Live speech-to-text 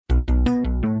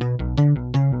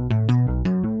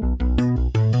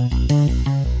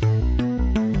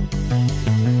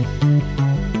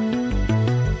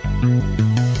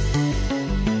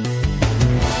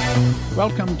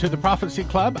to the Prophecy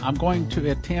Club. I'm going to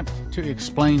attempt to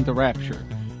explain the rapture.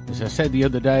 As I said the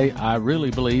other day, I really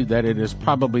believe that it is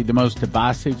probably the most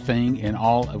divisive thing in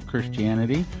all of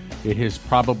Christianity. It has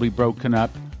probably broken up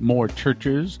more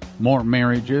churches, more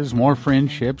marriages, more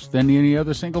friendships than any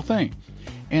other single thing.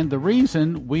 And the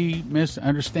reason we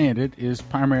misunderstand it is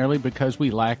primarily because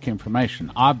we lack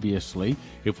information. Obviously,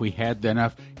 if we had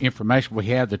enough information, we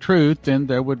had the truth, then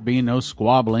there would be no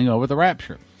squabbling over the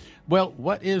rapture. Well,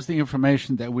 what is the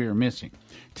information that we are missing?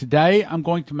 Today, I'm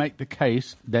going to make the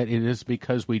case that it is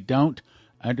because we don't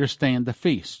understand the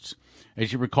feasts.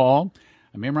 As you recall,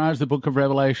 I memorized the book of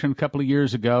Revelation a couple of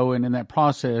years ago, and in that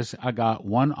process, I got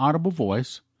one audible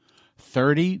voice,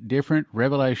 30 different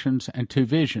revelations, and 2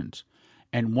 visions.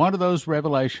 And one of those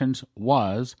revelations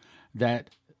was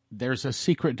that there's a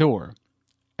secret door,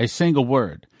 a single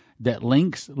word, that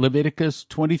links Leviticus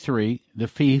 23, the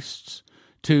feasts,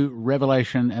 to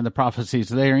Revelation and the prophecies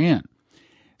therein.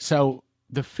 So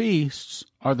the feasts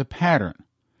are the pattern.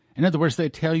 In other words, they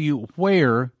tell you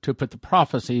where to put the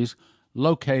prophecies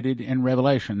located in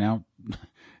Revelation. Now,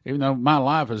 even though my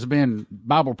life has been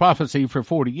Bible prophecy for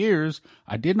 40 years,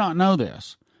 I did not know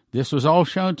this. This was all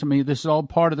shown to me. This is all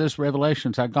part of this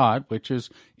revelations I got, which is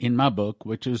in my book,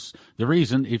 which is the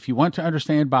reason if you want to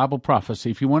understand Bible prophecy,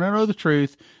 if you want to know the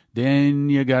truth, then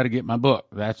you got to get my book.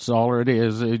 That's all it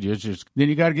is. Then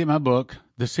you got to get my book,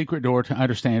 The Secret Door to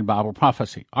Understand Bible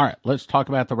Prophecy. All right, let's talk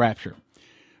about the rapture.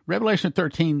 Revelation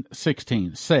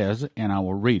 13:16 says, and I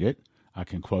will read it. I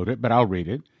can quote it, but I'll read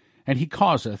it. And he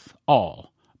causeth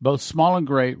all, both small and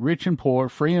great, rich and poor,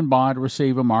 free and bond, to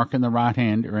receive a mark in the right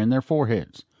hand or in their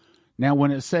foreheads. Now,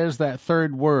 when it says that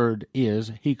third word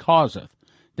is he causeth,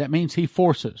 that means he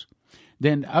forces.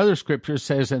 Then other scriptures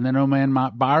says, and that no man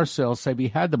might buy or sell, save he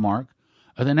had the mark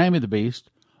of the name of the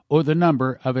beast or the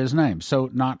number of his name.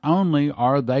 So not only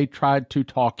are they tried to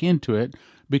talk into it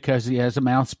because he has a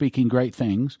mouth speaking great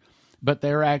things, but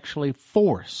they're actually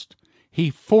forced.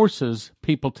 He forces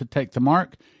people to take the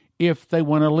mark if they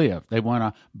want to live. They want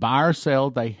to buy or sell,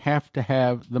 they have to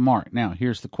have the mark. Now,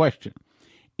 here's the question.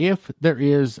 If there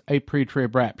is a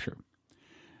pre-trib rapture,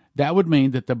 that would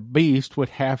mean that the beast would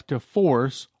have to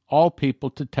force all people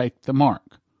to take the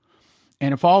mark.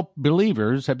 And if all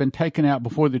believers have been taken out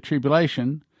before the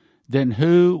tribulation, then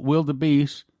who will the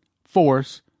beast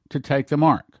force to take the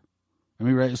mark?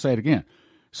 Let me say it again.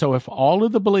 So if all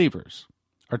of the believers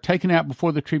are taken out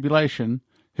before the tribulation,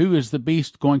 who is the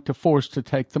beast going to force to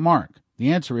take the mark?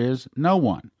 The answer is no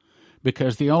one,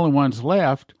 because the only ones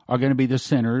left are going to be the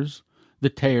sinners, the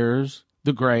tares,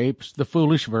 the grapes, the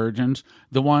foolish virgins,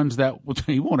 the ones that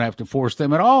he won't have to force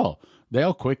them at all.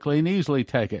 They'll quickly and easily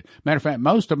take it. Matter of fact,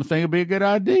 most of them think it'd be a good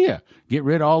idea. Get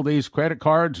rid of all these credit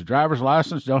cards, driver's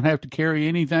license, don't have to carry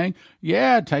anything.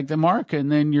 Yeah, take the mark,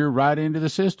 and then you're right into the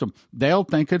system. They'll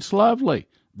think it's lovely.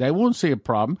 They won't see a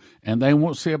problem, and they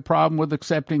won't see a problem with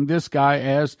accepting this guy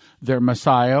as their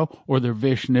Messiah or their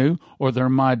Vishnu or their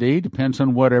Mahdi, depends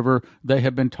on whatever they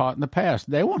have been taught in the past.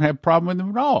 They won't have a problem with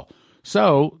them at all.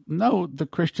 So, no, the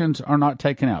Christians are not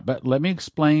taken out. But let me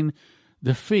explain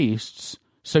the feasts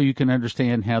so you can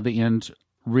understand how the ends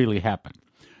really happen.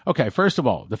 Okay, first of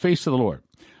all, the feast of the Lord.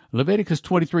 Leviticus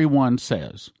 23:1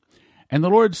 says, And the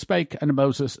Lord spake unto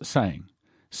Moses, saying,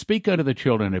 Speak unto the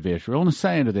children of Israel, and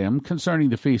say unto them concerning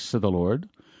the feasts of the Lord,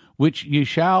 which ye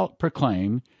shall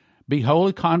proclaim, be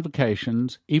holy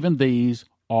convocations, even these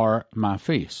are my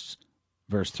feasts.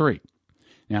 Verse 3.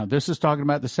 Now, this is talking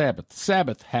about the Sabbath. The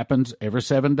Sabbath happens every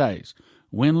 7 days.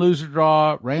 Win, lose, or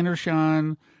draw, rain or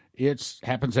shine, it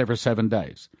happens every 7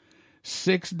 days.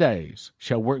 6 days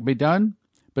shall work be done,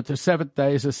 but the 7th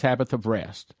day is a Sabbath of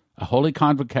rest, a holy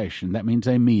convocation. That means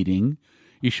a meeting.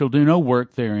 You shall do no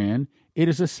work therein. It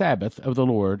is a Sabbath of the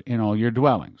Lord in all your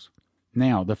dwellings.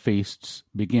 Now the feasts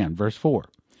begin. Verse 4.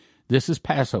 This is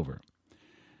Passover.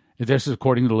 This is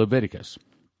according to Leviticus.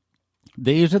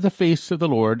 These are the feasts of the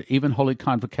Lord, even holy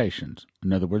convocations,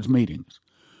 in other words, meetings,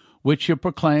 which you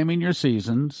proclaim in your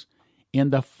seasons. In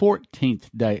the 14th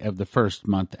day of the first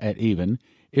month at even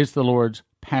is the Lord's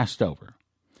Passover.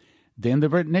 Then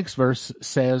the next verse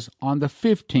says, on the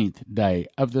 15th day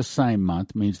of the same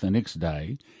month, means the next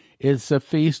day, is the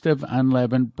feast of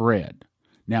unleavened bread.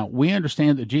 Now, we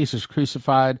understand that Jesus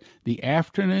crucified the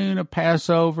afternoon of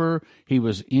Passover. He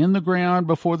was in the ground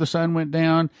before the sun went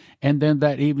down, and then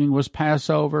that evening was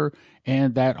Passover,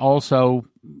 and that also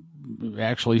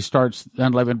actually starts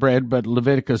unleavened bread, but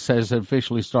Leviticus says it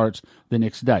officially starts the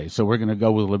next day. So we're going to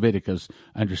go with Leviticus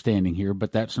understanding here,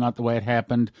 but that's not the way it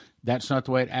happened. That's not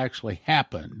the way it actually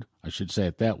happened. I should say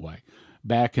it that way.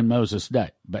 Back in Moses'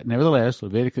 day. But nevertheless,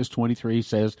 Leviticus 23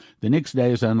 says the next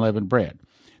day is unleavened bread.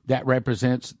 That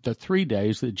represents the 3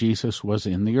 days that Jesus was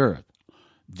in the earth.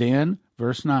 Then,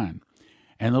 verse 9,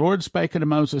 and the Lord spake unto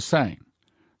Moses, saying,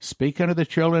 Speak unto the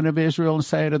children of Israel, and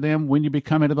say unto them, When you be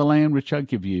come into the land which I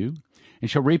give you, and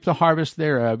shall reap the harvest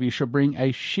thereof, you shall bring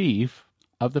a sheaf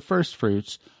of the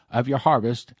firstfruits of your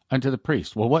harvest unto the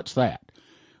priest. Well, what's that?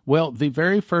 Well, the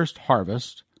very first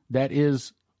harvest that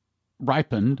is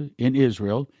ripened in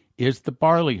Israel is the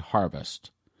barley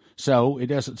harvest. So it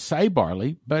doesn't say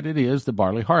barley, but it is the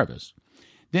barley harvest.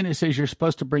 Then it says you're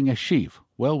supposed to bring a sheaf.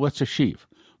 Well, what's a sheaf?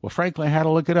 Well, frankly, I had to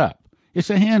look it up. It's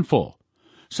a handful.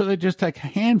 So they just take a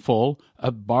handful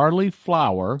of barley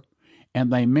flour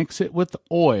and they mix it with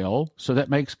oil, so that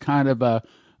makes kind of a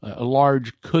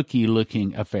large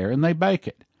cookie-looking affair, and they bake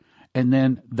it. And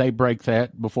then they break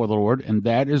that before the Lord, and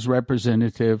that is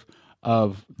representative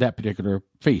of that particular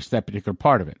feast, that particular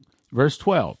part of it. Verse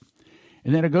 12,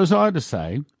 and then it goes on to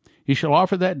say, He shall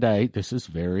offer that day, this is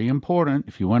very important.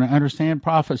 If you want to understand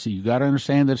prophecy, you got to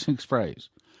understand this next phrase.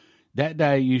 That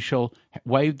day you shall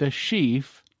wave the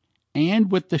sheaf, and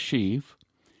with the sheaf,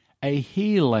 a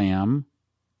he-lamb,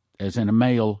 as in a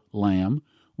male lamb,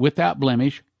 without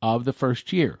blemish of the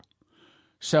first year.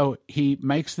 So he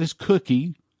makes this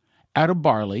cookie out of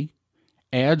barley,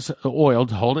 adds the oil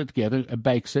to hold it together,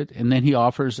 bakes it, and then he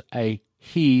offers a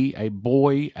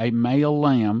boy, a male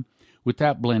lamb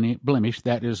without blemish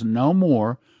that is no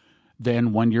more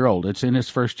than 1 year old. It's in his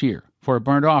first year for a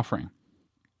burnt offering.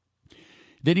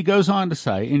 Then he goes on to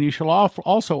say, and you shall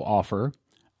also offer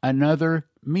another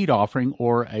meat offering,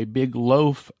 or a big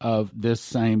loaf of this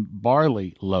same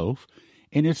barley loaf,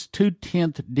 and it's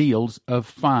 2/10 deals of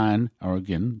fine, or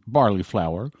again, barley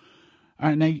flour. All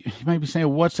right, now you may be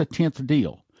saying, what's a 10th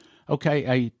deal? Okay,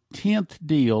 a 10th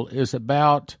deal is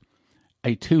about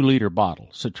a 2-liter bottle.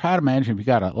 So try to imagine if you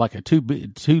got a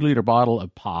 2-liter bottle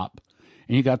of pop,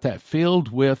 and you got that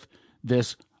filled with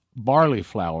this barley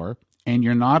flour, and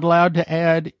you're not allowed to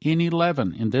add any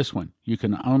leaven in this one. You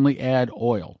can only add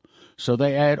oil. So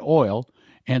they add oil,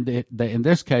 and in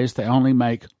this case, they only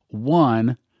make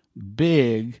one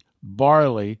big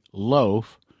barley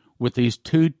loaf with these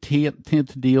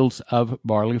 2/10 deals of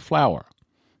barley flour.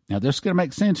 Now, this is going to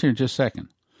make sense here in just a second.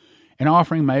 An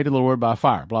offering made to the Lord by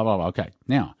fire, blah, blah, blah. Okay,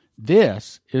 now,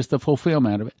 this is the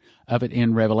fulfillment of it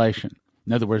in Revelation.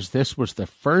 In other words, this was the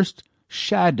first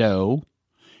shadow,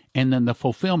 and then the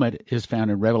fulfillment is found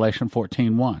in Revelation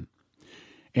 14:1.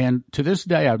 And to this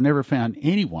day, I've never found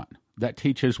anyone that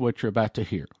teaches what you're about to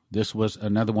hear. This was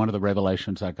another one of the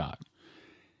revelations I got.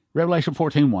 Revelation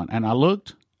 14:1, and I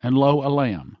looked, and lo, a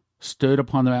lamb stood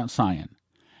upon the Mount Zion,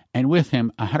 and with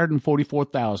him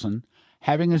 144,000,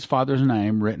 having his Father's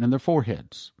name written in their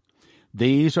foreheads.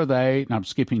 These are they, and I'm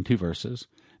skipping 2 verses,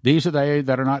 these are they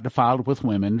that are not defiled with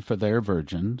women, for they are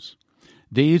virgins.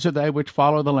 These are they which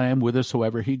follow the Lamb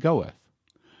whithersoever he goeth.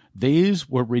 These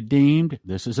were redeemed,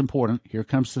 this is important, here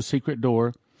comes the secret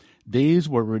door. These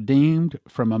were redeemed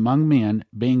from among men,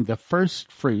 being the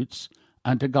first fruits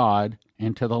unto God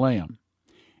and to the Lamb.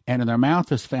 And in their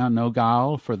mouth is found no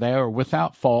guile, for they are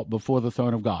without fault before the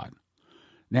throne of God.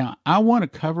 Now, I want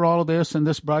to cover all of this in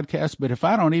this broadcast, but if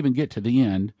I don't even get to the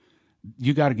end,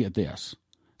 you got to get this.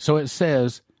 So it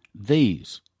says,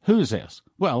 these. Who is this?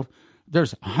 Well,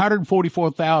 there's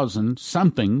 144,000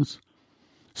 somethings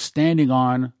standing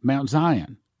on Mount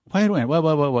Zion. Wait a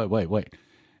minute. Wait.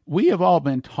 We have all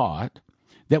been taught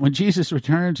that when Jesus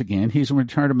returns again, he's going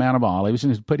to return to Mount of Olives,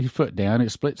 and he's put his foot down, and it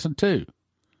splits in 2.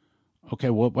 Okay,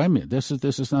 well, wait a minute. This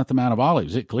is not the Mount of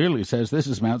Olives. It clearly says this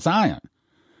is Mount Zion.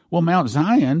 Well, Mount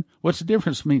Zion, what's the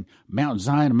difference between Mount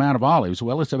Zion and Mount of Olives?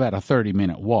 Well, it's about a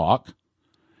 30-minute walk,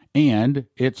 and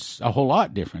it's a whole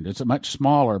lot different. It's a much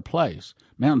smaller place.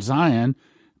 Mount Zion,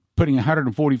 putting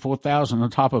 144,000 on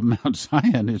top of Mount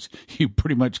Zion, is you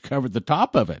pretty much covered the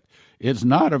top of it. It's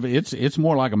not it's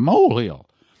more like a molehill.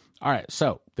 All right,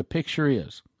 so the picture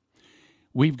is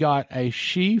we've got a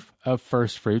sheaf of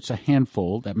first fruits, a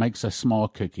handful that makes a small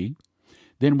cookie.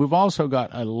 Then we've also got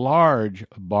a large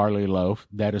barley loaf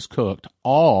that is cooked,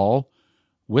 all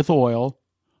with oil,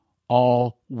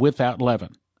 all without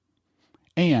leaven.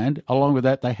 And along with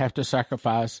that, they have to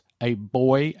sacrifice a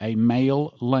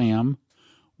male lamb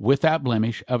without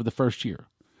blemish of the first year.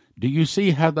 Do you see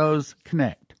how those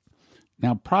connect?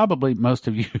 Now, probably most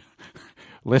of you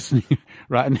listening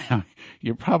right now,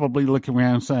 you're probably looking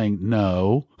around saying,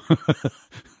 no,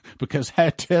 because I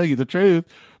tell you the truth,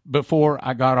 before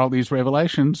I got all these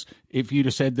revelations, if you'd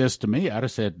have said this to me, I'd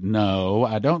have said, no,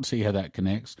 I don't see how that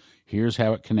connects. Here's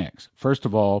how it connects. First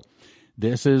of all,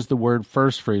 this is the word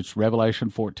first fruits,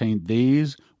 Revelation 14.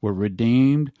 These were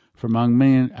redeemed from among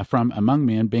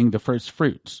men, being the first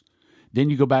fruits. Then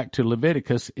you go back to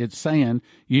Leviticus, it's saying,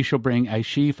 you shall bring a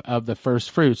sheaf of the first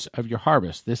fruits of your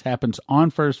harvest. This happens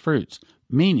on first fruits,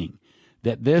 meaning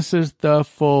that this is the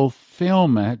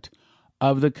fulfillment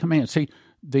of the command. See,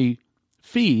 the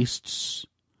feasts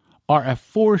are a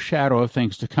foreshadow of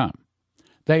things to come.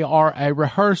 They are a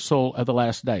rehearsal of the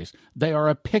last days. They are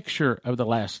a picture of the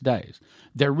last days.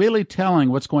 They're really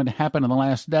telling what's going to happen in the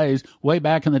last days, way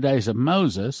back in the days of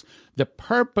Moses. The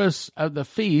purpose of the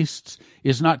feasts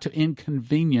is not to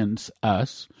inconvenience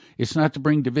us. It's not to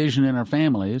bring division in our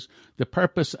families. The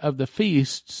purpose of the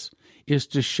feasts is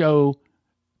to show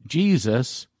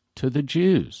Jesus to the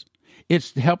Jews.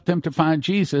 It's to help them to find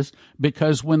Jesus,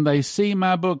 because when they see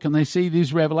my book and they see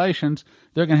these revelations,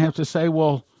 they're going to have to say,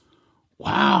 well,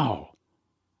 wow,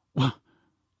 well,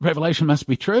 Revelation must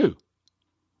be true.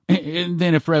 And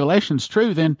then if Revelation's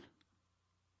true, then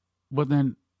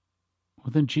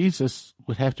Jesus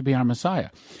would have to be our Messiah.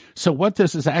 So what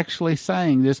this is actually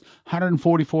saying, this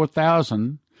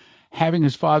 144,000 having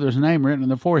his Father's name written on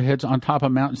their foreheads on top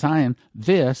of Mount Zion,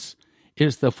 this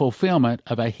is the fulfillment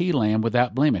of a he-lamb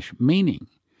without blemish, meaning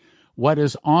what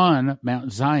is on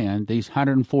Mount Zion, these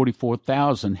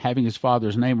 144,000 having his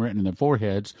Father's name written in their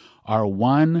foreheads, are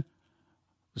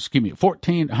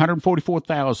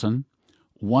 144,000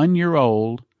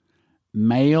 one-year-old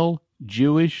male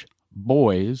Jewish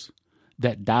boys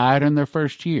that died in their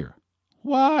first year.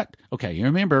 What? Okay, you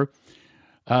remember,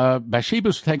 Bathsheba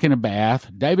was taking a bath.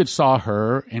 David saw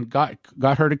her and got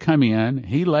her to come in.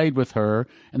 He laid with her,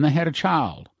 and they had a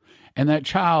child. And that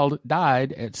child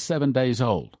died at 7 days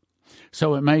old.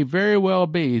 So it may very well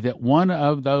be that one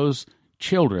of those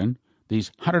children,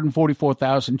 these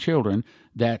 144,000 children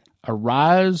that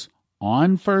arise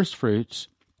on first fruits,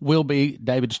 will be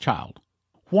David's child.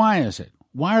 Why is it?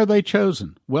 Why are they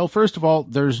chosen? Well, first of all,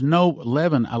 there's no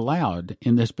leaven allowed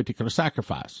in this particular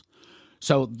sacrifice.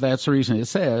 So that's the reason it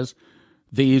says,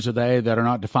 these are they that are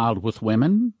not defiled with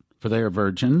women, for they are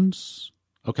virgins.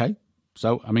 Okay,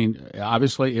 so,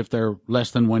 obviously, if they're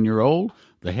less than 1 year old,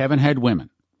 they haven't had women.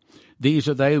 These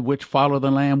are they which follow the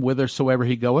Lamb whithersoever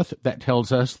he goeth. That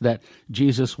tells us that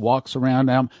Jesus walks around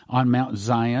on Mount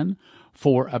Zion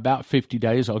for about 50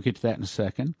 days. I'll get to that in a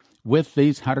second. With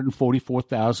these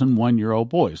 144,000 one-year-old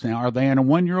boys. Now, are they in a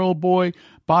one-year-old boy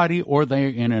body, or are they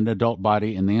in an adult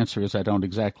body? And the answer is I don't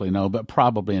exactly know, but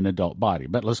probably an adult body.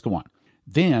 But let's go on.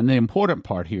 Then the important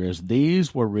part here is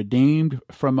these were redeemed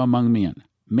from among men,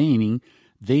 meaning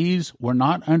these were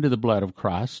not under the blood of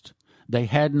Christ. They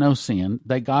had no sin.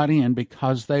 They got in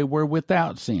because they were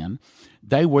without sin.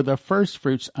 They were the first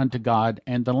fruits unto God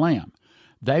and the Lamb.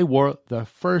 They were the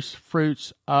first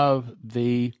fruits of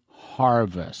the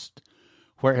harvest.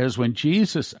 Whereas when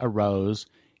Jesus arose,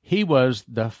 he was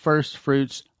the first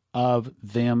fruits of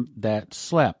them that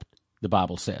slept, the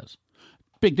Bible says.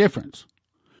 Big difference.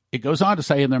 It goes on to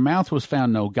say, in their mouth was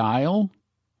found no guile.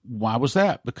 Why was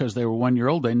that? Because they were 1 year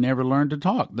old. They never learned to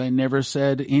talk. They never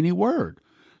said any word.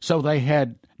 So they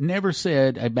had never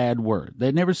said a bad word.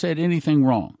 They never said anything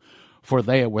wrong, for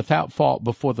they are without fault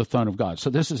before the throne of God.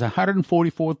 So this is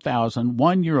 144,000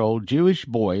 one-year-old Jewish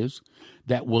boys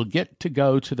that will get to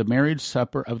go to the marriage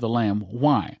supper of the Lamb.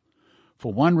 Why?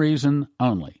 For one reason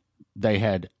only. They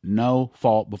had no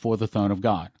fault before the throne of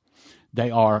God. They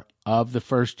are of the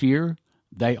first year.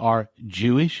 They are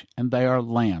Jewish, and they are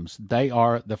lambs. They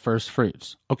are the first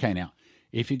fruits. Okay, now,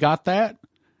 if you got that,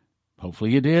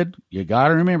 hopefully you did. You got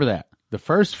to remember that. The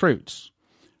first fruits.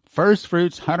 First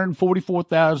fruits,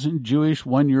 144,000 Jewish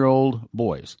one-year-old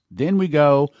boys. Then we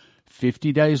go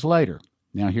 50 days later.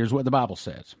 Now, here's what the Bible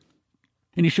says.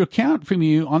 And you shall count from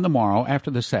you on the morrow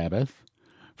after the Sabbath,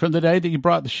 from the day that you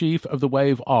brought the sheaf of the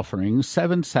wave offering,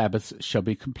 7 Sabbaths shall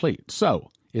be complete.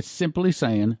 So, it's simply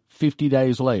saying 50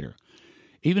 days later.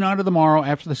 Even unto the morrow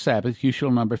after the Sabbath you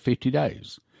shall number 50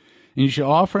 days. And you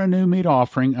shall offer a new meat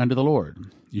offering unto the Lord.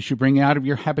 You shall bring out of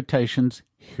your habitations,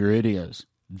 here it is.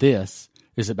 This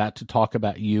is about to talk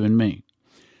about you and me.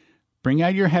 Bring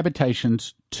out your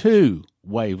habitations 2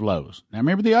 wave loaves. Now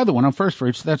remember the other one on first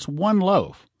fruits, that's 1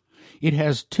 loaf. It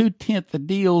has 2/10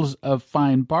 deals of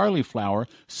fine barley flour,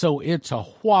 so it's a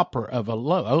whopper of a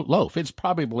loaf. It's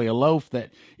probably a loaf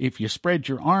that if you spread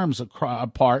your arms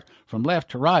apart from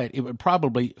left to right, it would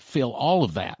probably fill all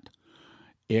of that.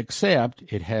 Except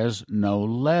it has no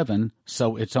leaven,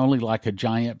 so it's only like a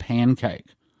giant pancake.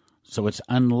 So it's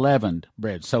unleavened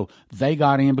bread. So they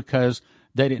got in because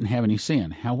they didn't have any sin.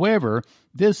 However,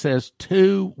 this says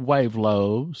 2 wave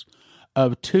loaves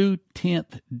of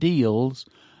 2/10 deals.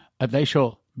 They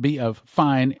shall be of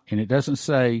fine, and it doesn't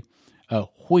say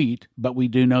wheat, but we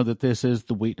do know that this is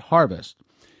the wheat harvest.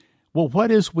 Well,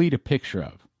 what is wheat a picture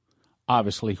of?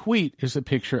 obviously wheat is a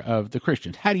picture of the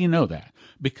Christians. How do you know that?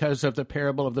 Because of the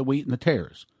parable of the wheat and the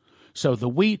tares. So the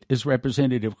wheat is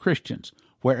representative of Christians,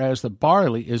 whereas the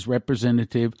barley is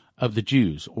representative of the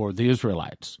Jews or the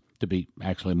Israelites, to be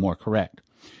actually more correct.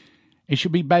 It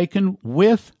should be baken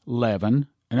with leaven.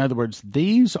 In other words,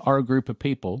 these are a group of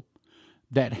people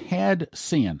that had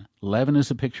sin. Leaven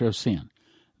is a picture of sin.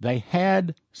 They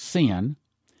had sin,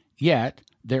 yet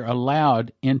they're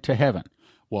allowed into heaven.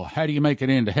 Well, how do you make it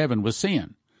into heaven with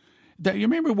sin? You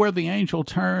remember where the angel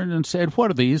turned and said,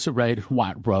 "What are these arrayed in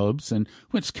white robes, and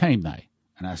whence came they?"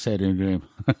 And I said unto him,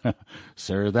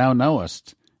 "Sir, thou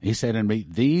knowest." He said unto me,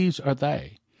 "These are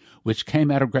they which came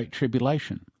out of great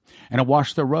tribulation, and have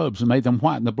washed their robes and made them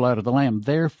white in the blood of the Lamb.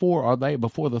 Therefore are they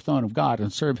before the throne of God,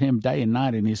 and serve him day and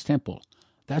night in his temple."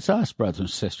 That's us, brothers and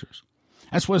sisters.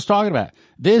 That's what it's talking about.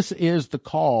 This is the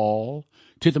call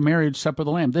to the marriage supper of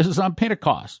the Lamb. This is on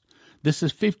Pentecost. This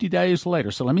is 50 days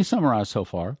later. So let me summarize so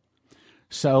far.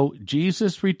 So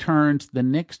Jesus returns the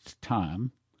next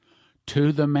time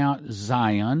to the Mount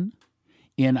Zion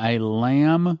in a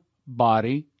lamb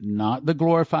body, not the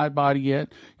glorified body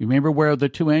yet. You remember where the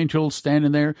two angels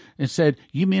standing there and said,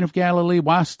 "You men of Galilee,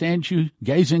 why stand you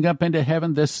gazing up into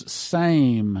heaven? This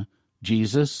same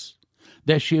Jesus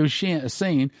that you have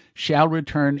seen shall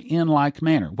return in like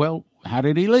manner." Well, how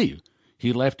did he leave?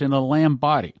 He left in a lamb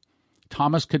body.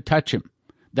 Thomas could touch him.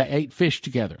 They ate fish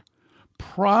together.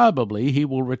 Probably he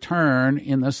will return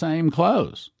in the same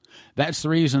clothes. That's the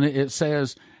reason it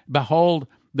says, "Behold,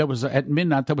 at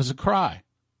midnight there was a cry.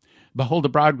 Behold, the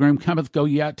bridegroom cometh, go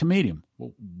ye out to meet him."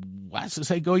 Well, why does it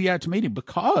say go ye out to meet him?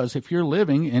 Because if you're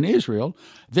living in Israel,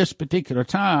 this particular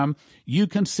time, you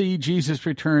can see Jesus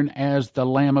return as the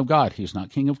Lamb of God. He's not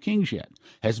King of Kings yet,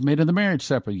 hasn't been in the marriage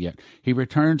supper yet. He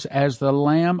returns as the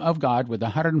Lamb of God with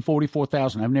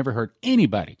 144,000. I've never heard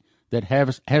anybody that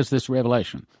has this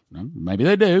revelation. Maybe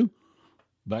they do,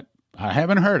 but I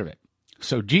haven't heard of it.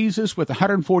 So Jesus with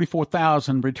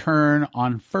 144,000 return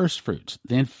on first fruits.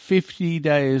 Then 50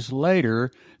 days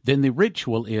later, then the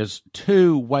ritual is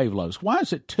 2 wave loaves. Why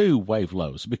is it 2 wave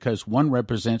loaves? Because one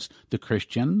represents the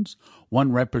Christians,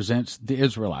 one represents the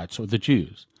Israelites or the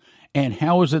Jews. And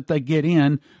how is it they get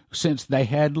in since they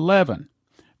had leaven?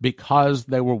 Because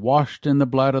they were washed in the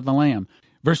blood of the Lamb.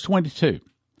 Verse 22,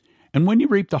 "And when you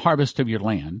reap the harvest of your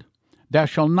land, thou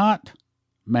shalt not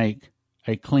make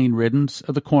a clean riddance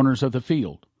of the corners of the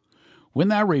field. When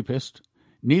thou reapest,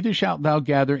 neither shalt thou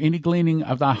gather any gleaning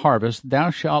of thy harvest.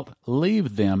 Thou shalt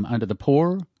leave them unto the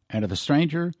poor and to the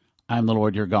stranger. I am the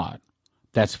Lord your God."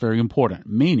 That's very important,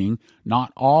 meaning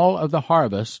not all of the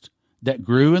harvest that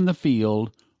grew in the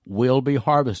field will be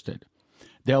harvested.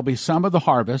 There'll be some of the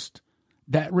harvest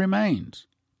that remains.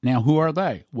 Now, who are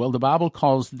they? Well, the Bible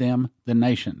calls them the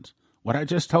nations. What I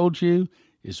just told you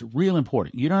is real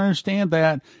important. You don't understand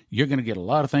that, you're going to get a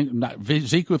lot of things.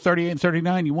 Ezekiel 38 and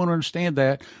 39, you want to understand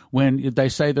that when they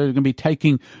say they're going to be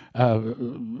taking,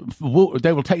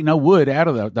 they will take no wood out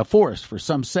of the forest. For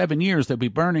some 7 years, they'll be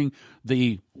burning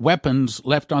the weapons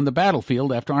left on the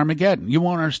battlefield after Armageddon. You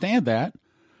won't understand that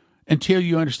until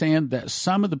you understand that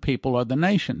some of the people are the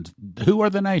nations. Who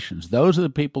are the nations? Those are the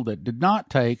people that did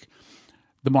not take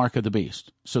the mark of the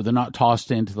beast. So they're not tossed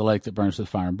into the lake that burns with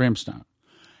fire and brimstone.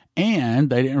 And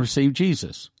they didn't receive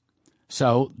Jesus.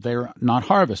 So they're not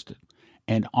harvested.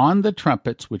 And on the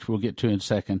trumpets, which we'll get to in a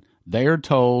second, they are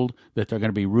told that they're going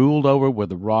to be ruled over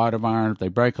with a rod of iron. If they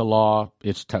break a law,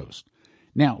 it's toast.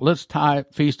 Now, let's tie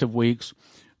Feast of Weeks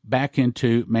back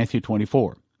into Matthew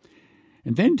 24.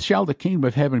 "And then shall the kingdom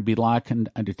of heaven be likened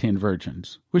unto 10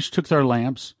 virgins, which took their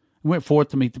lamps and went forth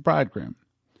to meet the bridegroom."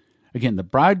 Again, the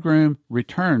bridegroom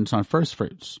returns on first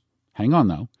fruits. Hang on,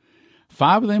 though.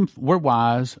 5 of them were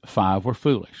wise, 5 were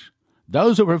foolish.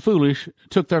 Those that were foolish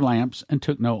took their lamps and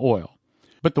took no oil.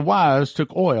 But the wise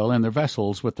took oil in their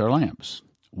vessels with their lamps.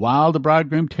 While the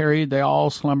bridegroom tarried, they all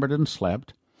slumbered and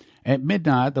slept. At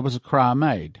midnight there was a cry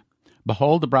made,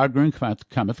 "Behold, the bridegroom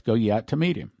cometh, go ye out to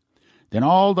meet him." Then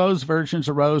all those virgins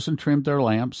arose and trimmed their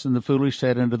lamps, and the foolish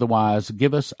said unto the wise,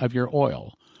 "Give us of your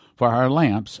oil, for our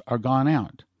lamps are gone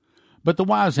out." But the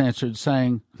wise answered,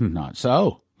 saying, "Not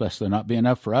so, lest there not be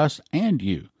enough for us and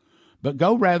you. But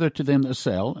go rather to them that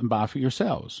sell, and buy for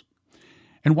yourselves."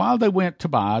 And while they went to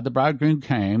buy, the bridegroom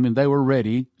came, and they were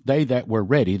ready. They that were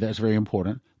ready, that's very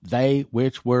important, they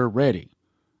which were ready.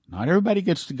 Not everybody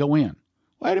gets to go in.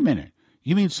 Wait a minute.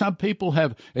 You mean some people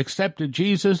have accepted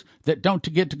Jesus that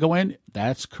don't get to go in?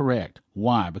 That's correct.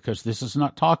 Why? Because this is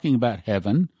not talking about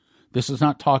heaven. This is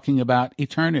not talking about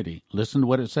eternity. Listen to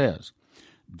what it says.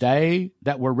 They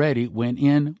that were ready went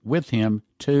in with him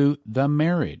to the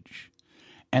marriage,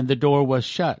 and the door was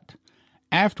shut.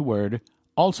 Afterward,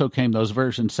 also came those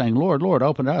versions saying, Lord, Lord,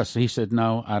 open to us. He said,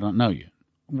 no, I don't know you.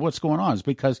 What's going on is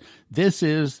because this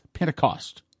is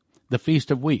Pentecost, the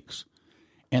Feast of Weeks.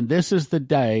 And this is the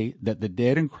day that the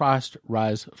dead in Christ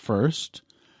rise first.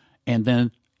 And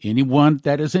then anyone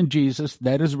that is in Jesus,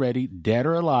 that is ready, dead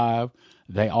or alive,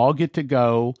 they all get to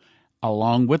go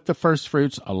along with the first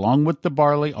fruits, along with the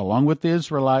barley, along with the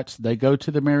Israelites. They go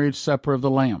to the marriage supper of the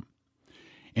Lamb.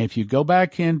 And if you go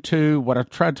back into what I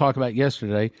tried to talk about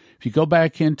yesterday, if you go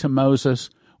back into Moses,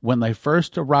 when they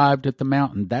first arrived at the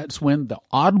mountain, that's when the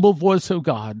audible voice of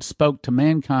God spoke to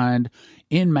mankind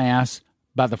in mass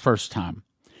by the first time.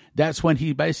 That's when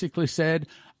he basically said,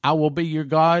 I will be your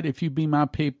God if you be my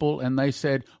people. And they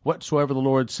said, whatsoever the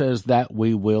Lord says, that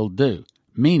we will do.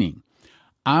 Meaning,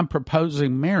 I'm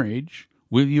proposing marriage.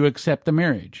 Will you accept the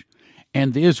marriage?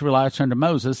 And the Israelites under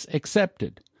Moses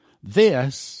accepted.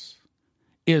 This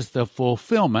is the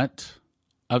fulfillment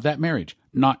of that marriage.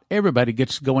 Not everybody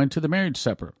gets to go into the marriage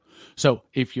supper. So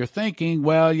if you're thinking,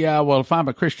 if I'm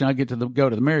a Christian, I get to go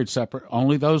to the marriage supper,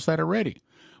 only those that are ready.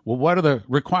 Well, what are the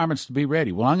requirements to be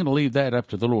ready? Well, I'm going to leave that up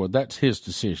to the Lord. That's his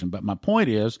decision. But my point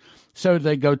is, so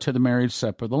they go to the marriage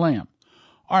supper of the Lamb.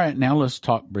 All right, now let's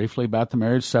talk briefly about the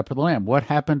marriage supper of the Lamb. What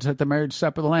happens at the marriage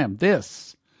supper of the Lamb?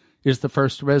 This is the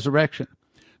first resurrection,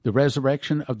 the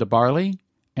resurrection of the barley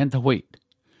and the wheat.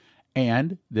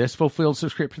 And this fulfills the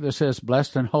scripture that says,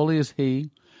 blessed and holy is he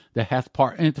that hath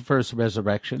part in the first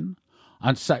resurrection.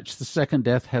 On such the second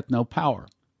death hath no power.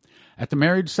 At the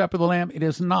marriage supper of the Lamb, it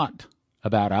is not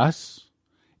about us.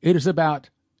 It is about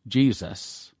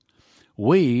Jesus.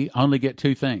 We only get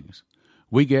two things.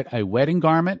 We get a wedding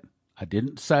garment. I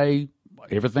didn't say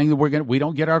everything that we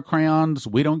don't get our crowns.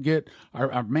 We don't get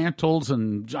our mantles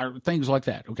and things like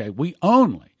that. Okay, we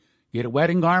only get a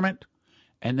wedding garment.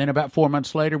 And then about 4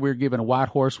 months later, we're given a white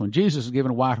horse, when Jesus is given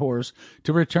a white horse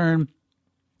to return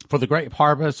for the great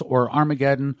harvest or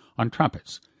Armageddon on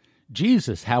trumpets.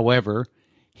 Jesus, however,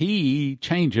 he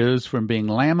changes from being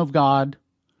Lamb of God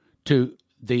to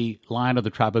the Lion of the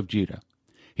tribe of Judah.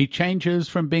 He changes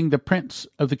from being the Prince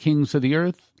of the kings of the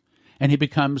earth, and he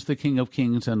becomes the King of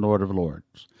kings and Lord of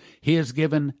lords. He is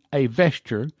given a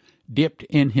vesture dipped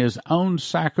in his own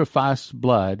sacrificed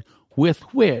blood, with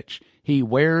which he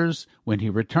wears when he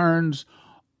returns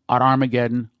on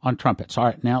Armageddon on trumpets. All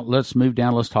right, now let's move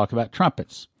down. Let's talk about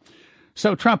trumpets.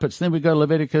 So trumpets, then we go to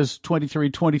Leviticus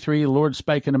 23:23. The Lord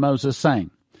spake unto Moses, saying,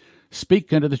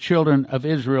 Speak unto the children of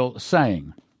Israel,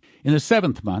 saying, In the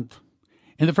 7th month,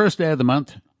 in the first day of the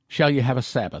month, shall you have a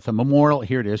Sabbath, a memorial.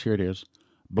 Here it is.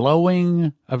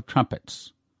 Blowing of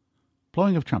trumpets.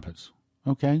 Blowing of trumpets.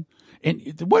 Okay?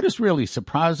 And what is really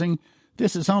surprising,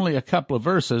 this is only a couple of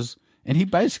verses, and he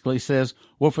basically says,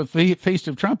 well, for the Feast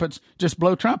of Trumpets, just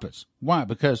blow trumpets. Why?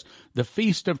 Because the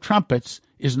Feast of Trumpets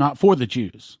is not for the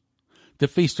Jews. The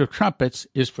Feast of Trumpets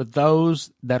is for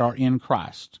those that are in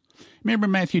Christ. Remember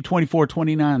Matthew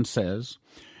 24:29 says,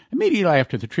 Immediately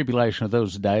after the tribulation of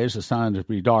those days, the sun will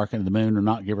be darkened, the moon will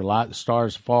not give her light, the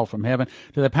stars will fall from heaven,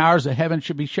 till the powers of heaven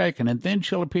should be shaken, and then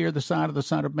shall appear the sign of the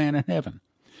Son of Man in heaven.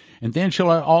 And then shall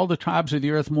all the tribes of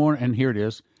the earth mourn, and here it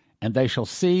is, and they shall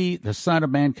see the Son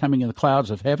of Man coming in the clouds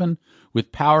of heaven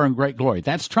with power and great glory.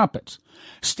 That's trumpets.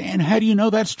 Stan, how do you know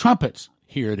that's trumpets?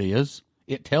 Here it is.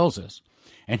 It tells us.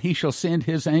 And he shall send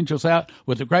his angels out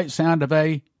with a great sound of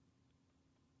a,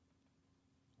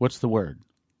 what's the word?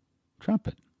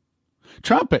 Trumpet.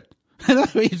 Trumpet.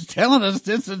 He's telling us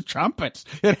this is trumpets.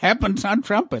 It happens on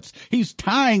trumpets. He's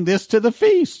tying this to the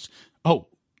feast. Oh,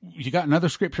 you got another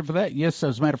scripture for that? Yes,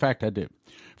 as a matter of fact, I do.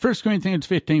 1 Corinthians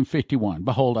 15:51.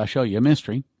 Behold, I show you a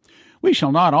mystery. We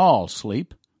shall not all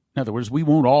sleep. In other words, we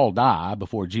won't all die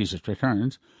before Jesus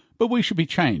returns, but we shall be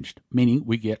changed, meaning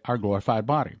we get our glorified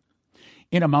body.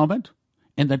 In a moment,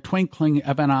 in the twinkling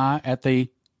of an eye, at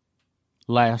the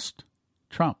last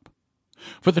trump.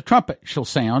 For the trumpet shall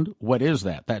sound. What is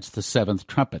that? That's the 7th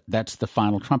trumpet. That's the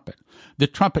final trumpet. The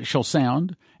trumpet shall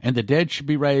sound, and the dead shall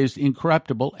be raised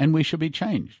incorruptible, and we shall be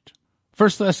changed. 1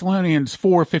 Thessalonians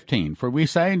 4:15. For we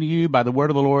say unto you by the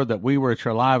word of the Lord, that we which are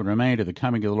alive and remain to the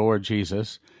coming of the Lord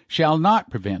Jesus shall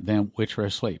not prevent them which are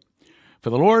asleep.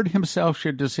 For the Lord himself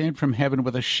should descend from heaven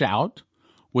with a shout,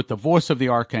 with the voice of the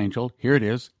archangel. Here it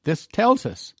is. This tells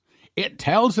us. It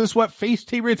tells us what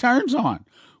feast he returns on.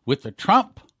 With the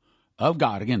trump of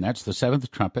God. Again, that's the 7th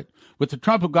trumpet. With the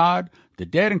trump of God, the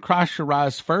dead in Christ shall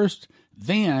rise first.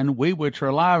 Then we which are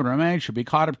alive and remain shall be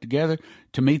caught up together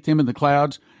to meet them in the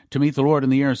clouds, to meet the Lord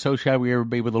in the air, and so shall we ever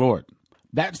be with the Lord.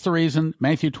 That's the reason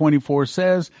Matthew 24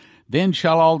 says, Then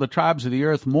shall all the tribes of the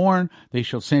earth mourn. They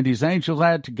shall send his angels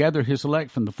out to gather his elect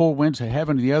from the four winds of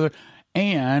heaven to the other,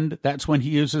 And that's when he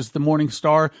uses the morning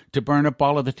star to burn up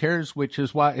all of the tares, which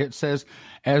is why it says,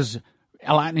 as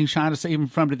lightning shineth even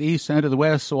from the east and to the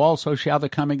west, so also shall the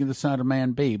coming of the Son of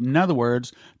Man be. In other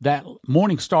words, that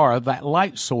morning star, that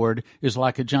light sword, is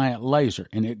like a giant laser,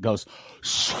 and it goes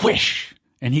swish,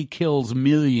 and he kills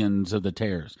millions of the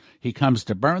tares. He comes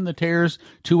to burn the tares.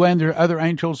 Two other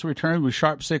angels return with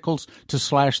sharp sickles to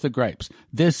slash the grapes.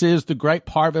 This is the grape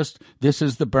harvest. This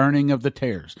is the burning of the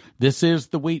tares. This is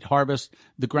the wheat harvest,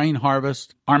 the grain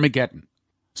harvest, Armageddon.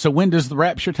 So when does the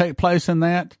rapture take place in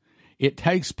that? It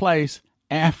takes place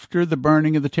after the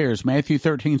burning of the tares. Matthew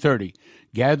 13:30.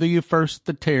 Gather you first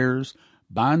the tares,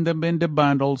 bind them into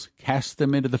bundles, cast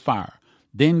them into the fire.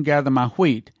 Then gather my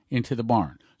wheat into the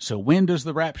barn. So when does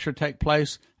the rapture take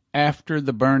place? After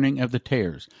the burning of the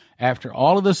tares. After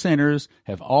all of the sinners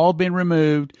have all been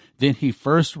removed, then he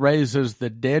first raises the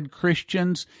dead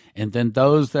Christians, and then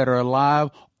those that are alive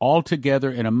all together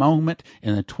in a moment,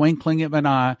 in the twinkling of an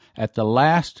eye, at the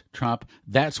last trump.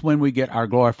 That's when we get our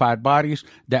glorified bodies.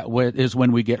 That is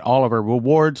when we get all of our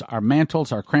rewards, our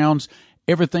mantles, our crowns,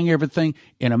 everything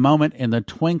in a moment, in the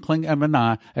twinkling of an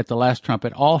eye, at the last trump.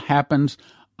 It all happens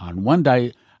on one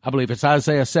day. I believe it's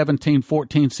Isaiah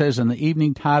 17:14 says, in the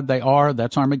evening tide they are,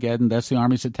 that's Armageddon, that's the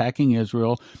armies attacking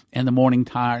Israel, and the morning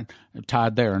tide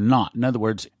they are not. In other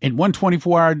words, in one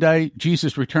 24-hour day,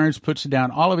 Jesus returns, puts down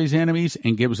all of his enemies,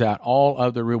 and gives out all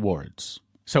of the rewards.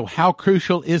 So how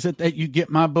crucial is it that you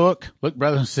get my book? Look,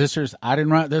 brothers and sisters, I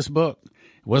didn't write this book.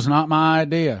 It was not my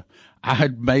idea. I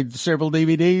had made several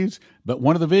DVDs, but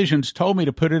one of the visions told me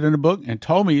to put it in a book and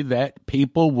told me that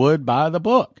people would buy the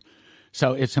book.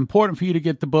 So it's important for you to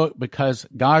get the book because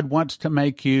God wants to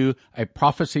make you a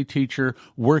prophecy teacher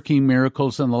working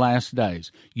miracles in the last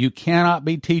days. You cannot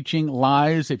be teaching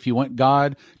lies if you want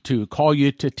God to call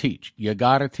you to teach. You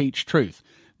got to teach truth.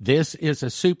 This is a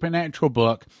supernatural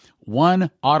book, 1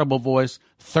 audible voice,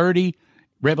 30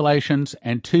 revelations,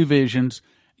 and 2 visions.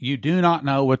 You do not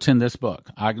know what's in this book.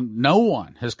 No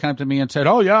one has come to me and said,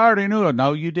 oh, yeah, I already knew it.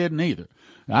 No, you didn't either.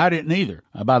 I didn't either.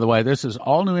 By the way, this is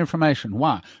all new information.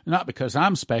 Why? Not because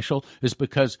I'm special. It's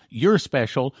because you're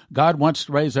special. God wants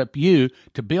to raise up you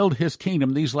to build his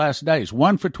kingdom these last days.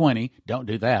 1 for 20. Don't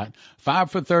do that.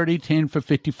 5 for 30, 10 for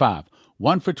 55.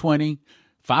 1 for 20,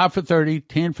 5 for 30,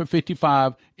 10 for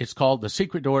 55. It's called The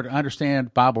Secret Door to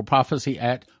Understand Bible Prophecy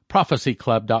at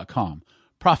prophecyclub.com.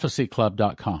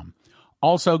 prophecyclub.com.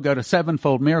 Also, go to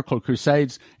Sevenfold Miracle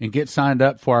Crusades and get signed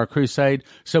up for our crusade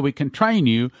so we can train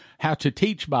you how to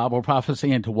teach Bible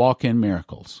prophecy and to walk in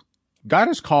miracles. God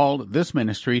has called this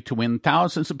ministry to win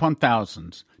thousands upon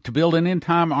thousands, to build an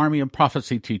end-time army of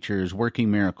prophecy teachers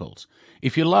working miracles.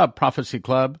 If you love Prophecy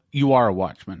Club, you are a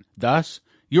watchman. Thus,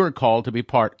 you are called to be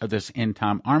part of this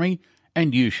end-time army,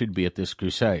 and you should be at this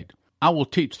crusade. I will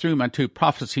teach through my 2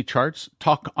 prophecy charts,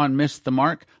 talk on Miss the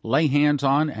Mark, lay hands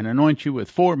on, and anoint you with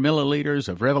 4 milliliters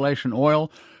of revelation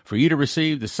oil for you to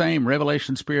receive the same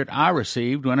revelation spirit I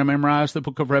received when I memorized the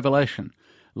book of Revelation.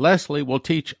 Leslie will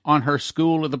teach on her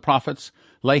School of the Prophets,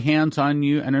 lay hands on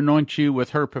you, and anoint you with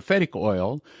her prophetic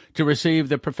oil to receive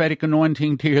the prophetic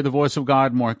anointing to hear the voice of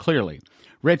God more clearly.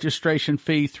 Registration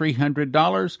fee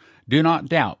 $300. Do not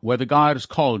doubt whether God has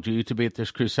called you to be at this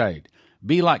crusade.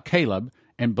 Be like Caleb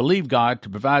and believe God to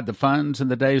provide the funds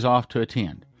and the days off to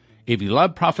attend. If you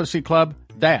love Prophecy Club,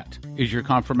 that is your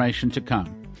confirmation to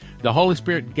come. The Holy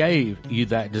Spirit gave you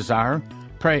that desire.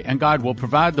 Pray, and God will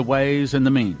provide the ways and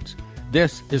the means.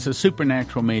 This is a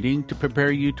supernatural meeting to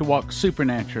prepare you to walk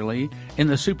supernaturally in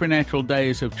the supernatural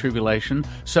days of tribulation,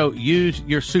 so use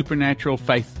your supernatural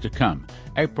faith to come.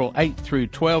 April 8 through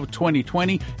 12,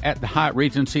 2020 at the Hyatt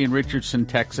Regency in Richardson,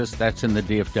 Texas. That's in the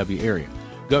DFW area.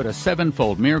 Go to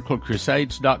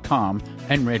sevenfoldmiraclecrusades.com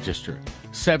and register.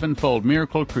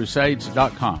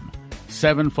 sevenfoldmiraclecrusades.com.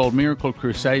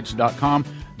 sevenfoldmiraclecrusades.com.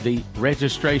 The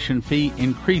registration fee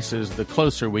increases the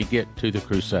closer we get to the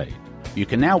crusade. You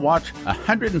can now watch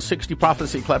 160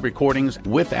 Prophecy Club recordings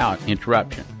without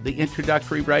interruption. The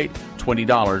introductory rate,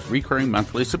 $20, recurring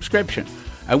monthly subscription.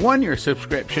 A 1-year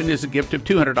subscription is a gift of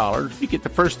 $200. You get the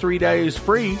first 3 days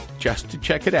free just to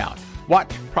check it out. Watch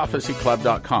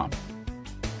prophecyclub.com.